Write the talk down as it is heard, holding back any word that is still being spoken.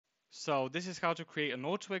So this is how to create an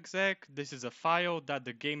autoexec. This is a file that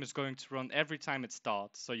the game is going to run every time it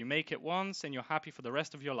starts. So you make it once and you're happy for the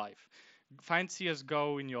rest of your life. Find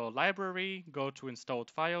CSGO in your library, go to installed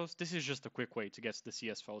files. This is just a quick way to get to the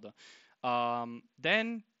CS folder.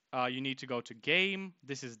 Then you need to go to game.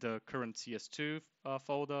 This is the current CS2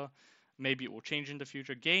 folder. Maybe it will change in the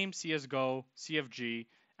future. Game, CSGO, CFG,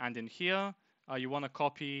 and in here you want to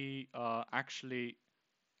copy actually.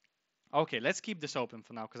 Okay, let's keep this open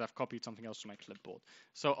for now because I've copied something else to my clipboard.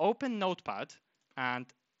 So open Notepad and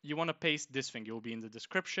you want to paste this thing. It will be in the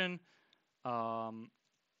description.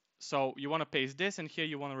 So you want to paste this, and here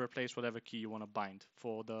you want to replace whatever key you want to bind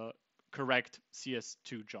for the correct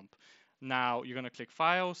CS2 jump. Now you're going to click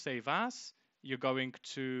File, Save As. You're going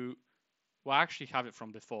to, well, I actually have it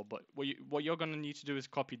from before, but what you're going to need to do is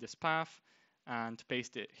copy this path and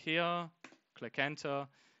paste it here. Click Enter.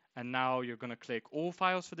 And now you're going to click All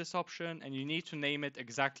Files for this option, and you need to name it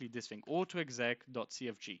exactly this thing,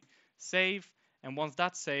 autoexec.cfg. Save, and once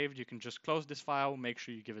that's saved, you can just close this file, make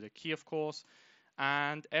sure you give it a key, of course,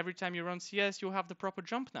 and every time you run CS, you'll have the proper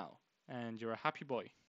jump now, and you're a happy boy.